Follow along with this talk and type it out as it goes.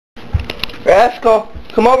Rascal,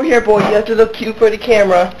 come over here, boy. You have to look cute for the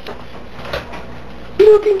camera.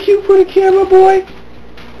 You looking cute for the camera, boy?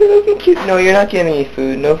 You're looking cute. No, you're not getting any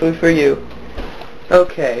food. No food for you.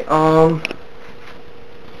 Okay,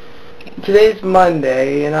 today's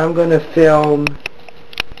Monday, and I'm gonna film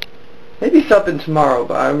maybe something tomorrow,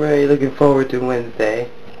 but I'm really looking forward to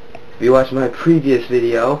Wednesday. If you watched my previous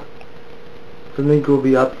video, the link will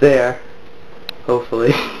be up there,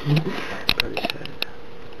 hopefully.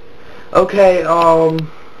 Okay,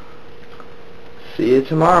 see you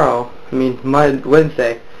tomorrow. I mean,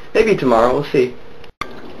 Wednesday. Maybe tomorrow, we'll see.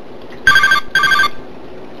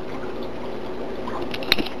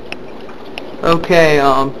 Okay,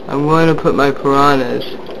 I'm going to put my piranhas,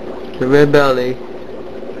 the red belly,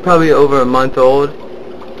 probably over a month old,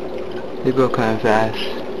 they grow kind of fast,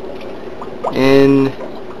 in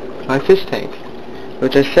my fish tank,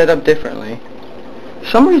 which I set up differently. For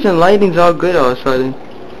some reason lighting's all good all of a sudden.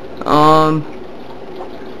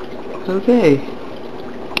 Okay,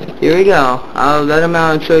 here we go. I'll let them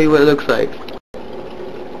out and show you what it looks like.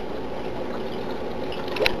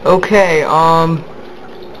 Okay,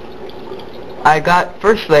 I got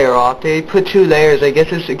first layer off. They put 2 layers. I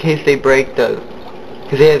guess it's in case they break because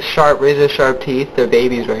they have sharp, razor sharp teeth. They're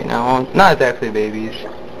babies right now. Not exactly babies.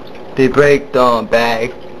 They break the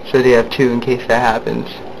bag, so they have 2 in case that happens.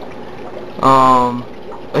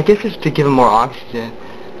 I guess it's to give them more oxygen.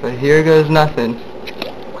 But here goes nothing.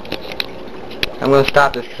 I'm gonna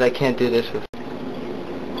stop this because I can't do this with.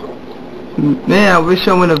 Man, I wish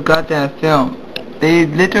I would have got that film. They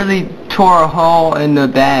literally tore a hole in the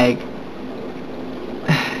bag.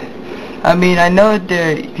 I mean, I know that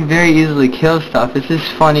they can very easily kill stuff. It's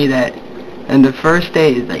just funny that in the first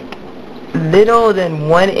day it's like little than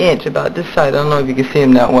 1 inch, about this size. I don't know if you can see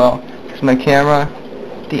them that well because my camera.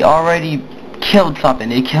 They already killed something.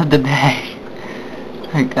 They killed the bag.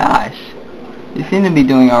 My gosh, they seem to be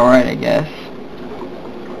doing all right, I guess.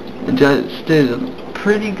 It just did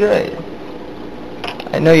pretty good.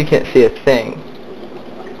 I know you can't see a thing.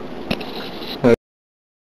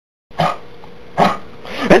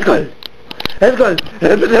 That's good. That's good.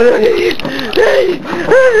 That's good. That's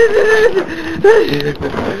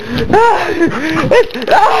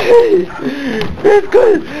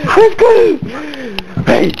good.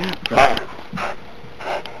 Hey.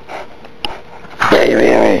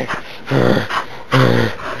 Hey.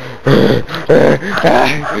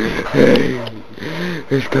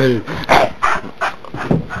 It's good.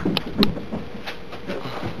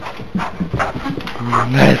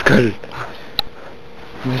 That's good.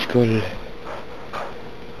 That's good.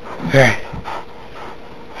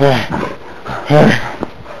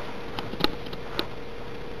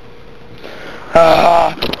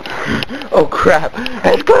 Oh crap!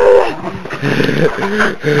 That's good.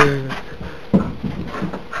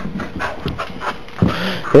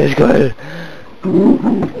 That's good.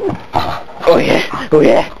 Oh yeah! Oh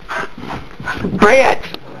yeah! Bring it!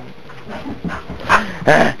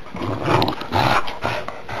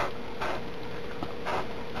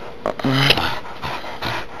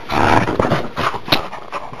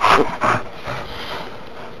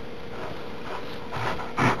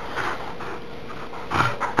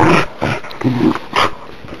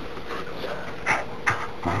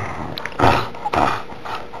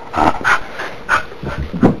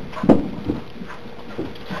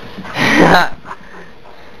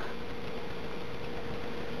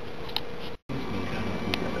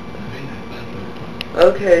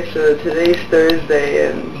 Okay, so today's Thursday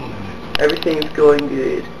and everything's going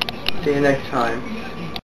good. See you next time.